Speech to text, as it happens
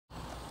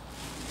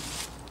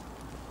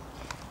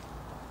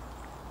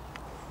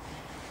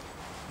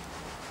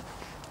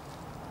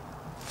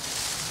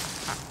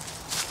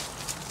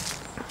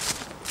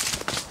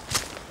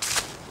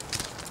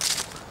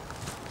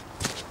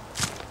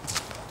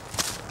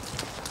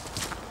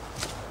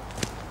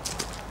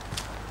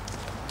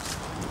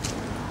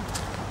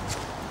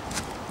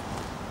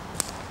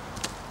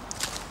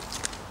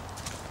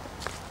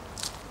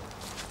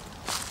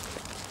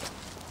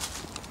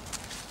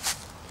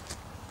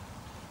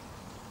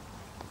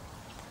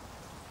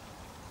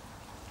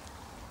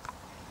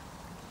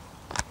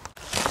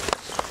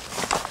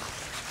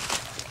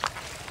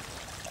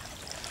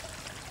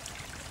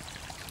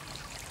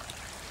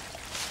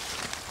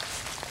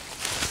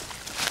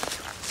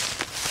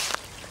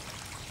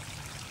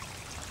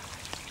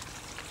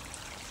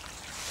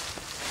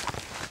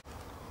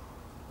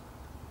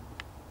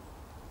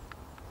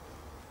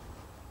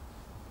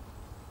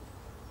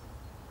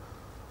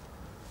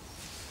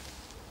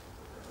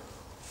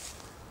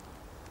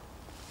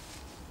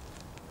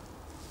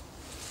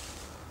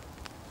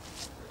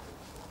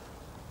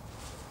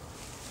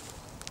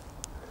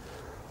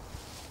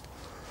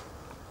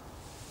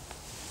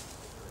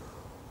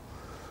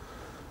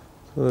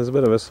So there's a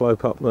bit of a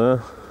slope up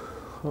there,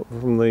 up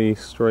from the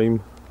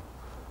stream,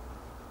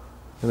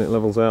 and it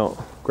levels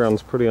out.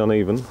 Ground's pretty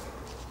uneven.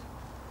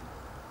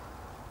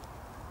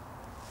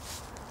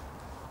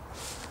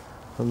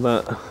 And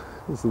that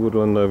is the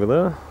woodland over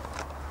there,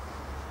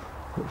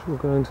 which we'll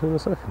go into in a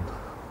second.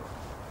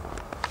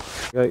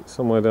 Gate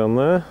somewhere down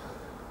there.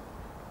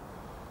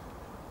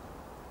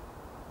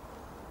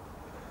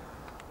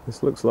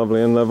 This looks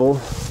lovely and level.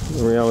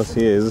 The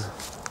reality is,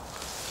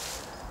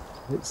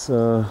 it's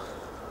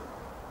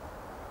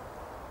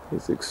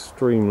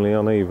extremely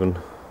uneven.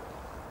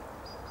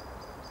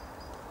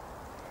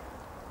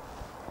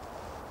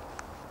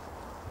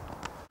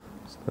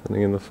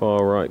 Standing in the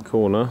far right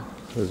corner,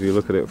 as you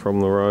look at it from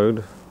the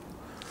road.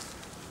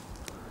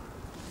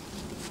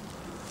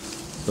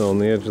 So on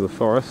the edge of the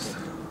forest.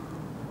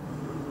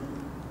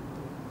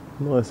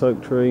 Nice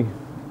oak tree.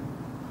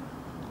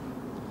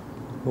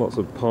 Lots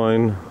of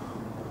pine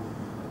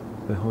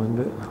behind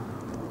it.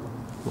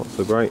 Not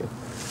so great.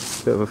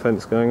 Bit of a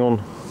fence going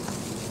on.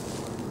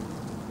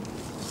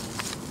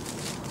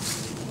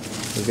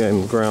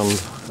 Again,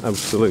 ground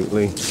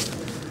absolutely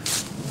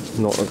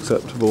not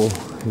acceptable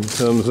in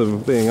terms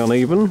of being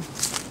uneven.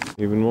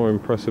 Even more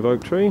impressive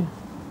oak tree.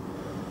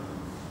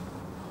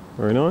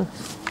 Very nice.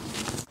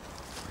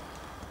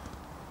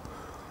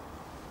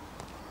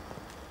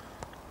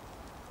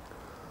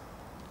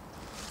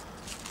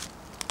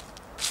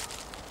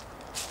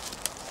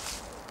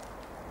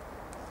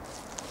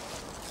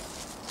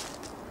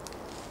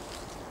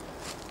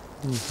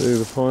 Into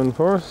the pine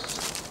forest.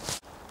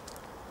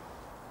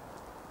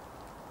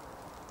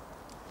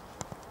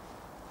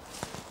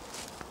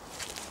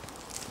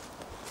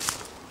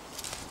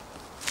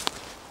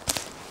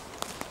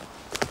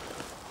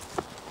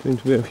 Seem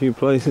to be a few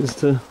places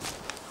to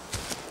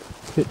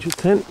pitch a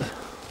tent.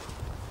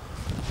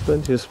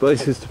 Plenty of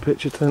spaces to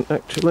pitch a tent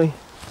actually.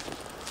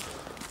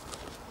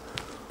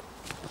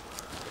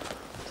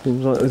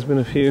 Seems like there's been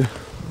a few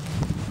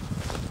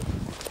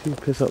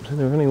piss ups in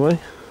there anyway.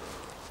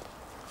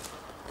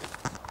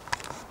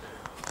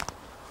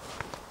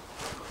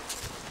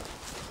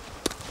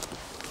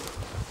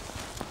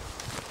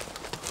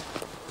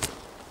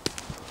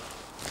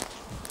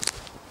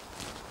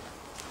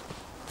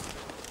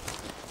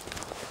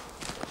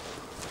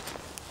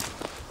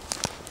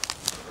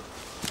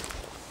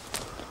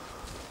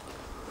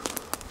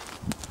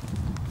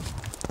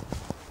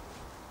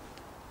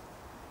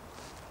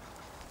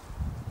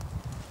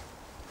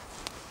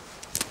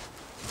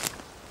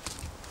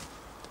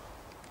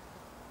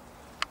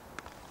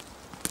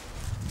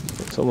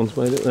 Someone's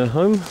made it their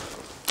home.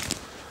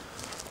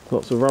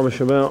 Lots of rubbish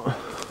about.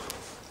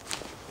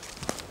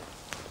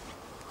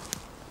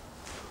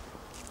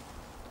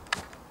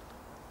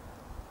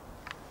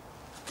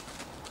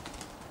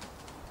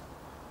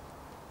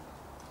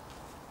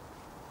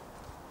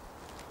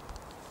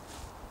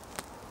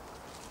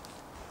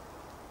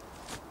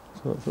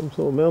 It's like some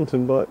sort of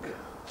mountain bike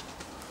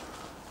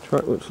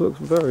track which looks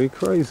very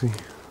crazy.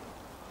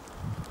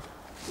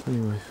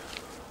 Anyway.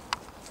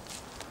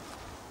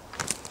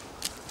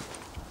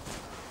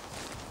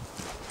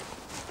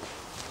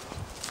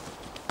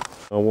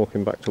 I'm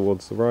walking back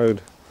towards the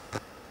road,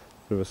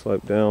 bit of a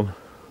slope down.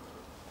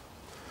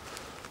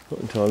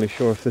 Not entirely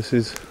sure if this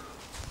is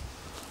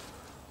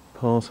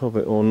part of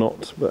it or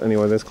not, but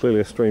anyway, there's clearly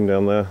a stream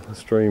down there, a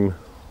stream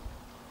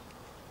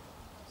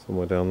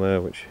somewhere down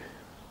there which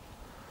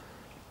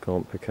you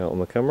can't pick out on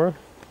the camera.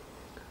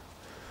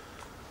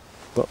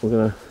 But we're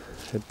going to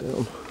head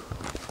down.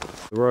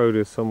 The road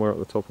is somewhere at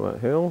the top of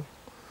that hill.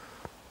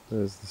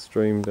 There's the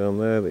stream down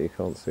there that you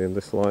can't see in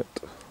this light.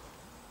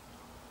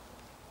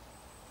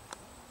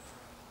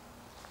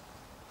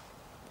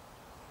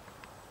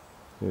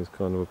 Here's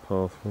kind of a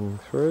path running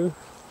through.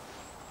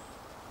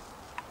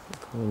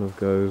 It kind of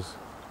goes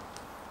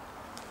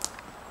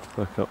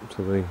back up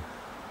to the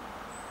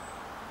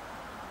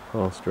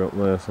pasture up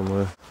there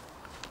somewhere.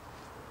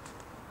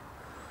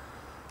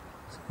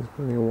 So there's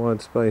plenty of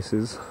wide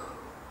spaces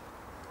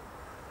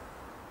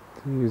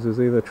to use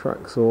as either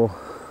tracks or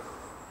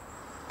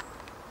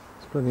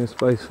there's plenty of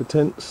space for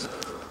tents,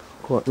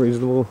 quite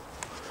reasonable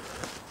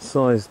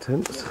sized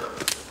tents.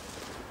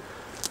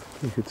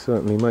 You could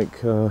certainly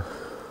make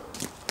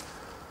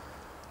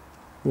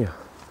yeah.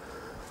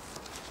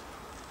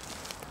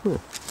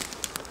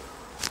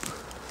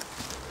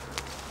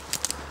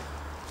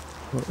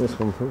 Like this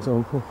one, for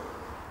example.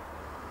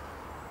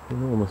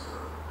 Enormous.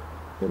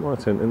 Get my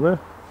tent in there.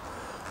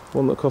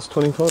 One that cost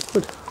 25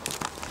 quid. So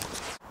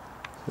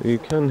you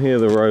can hear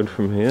the road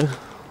from here,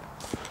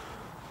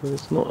 but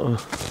it's not a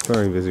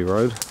very busy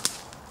road.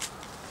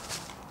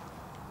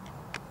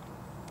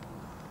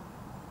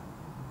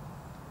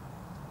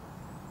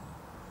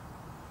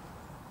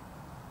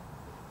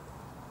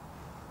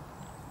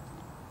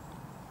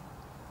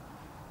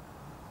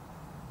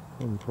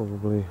 I'm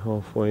probably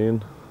halfway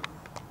in.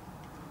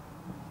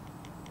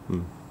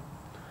 Not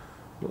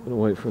going to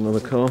wait for another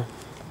car.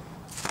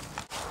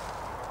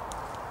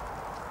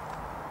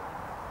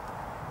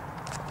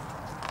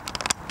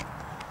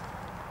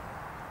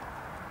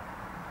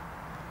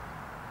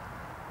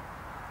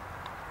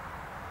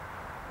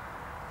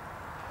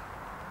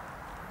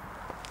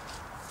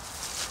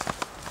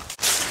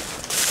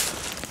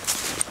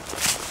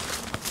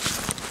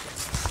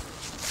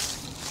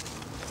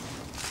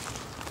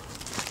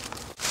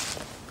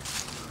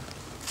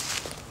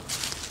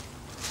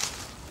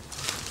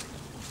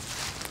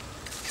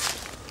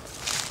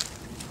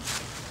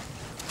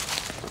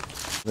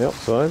 The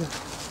upside,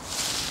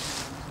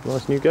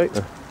 nice new gate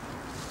there.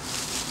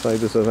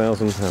 Saved us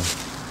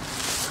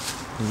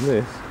 £1,000. And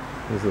this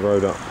is the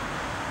road up.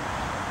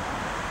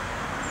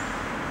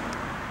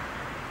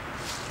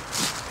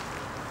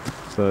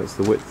 So it's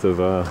the width of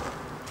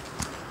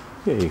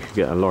yeah, you could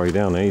get a lorry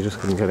down there, you just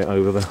couldn't get it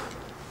over that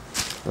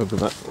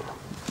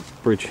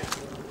bridge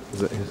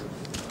as it is.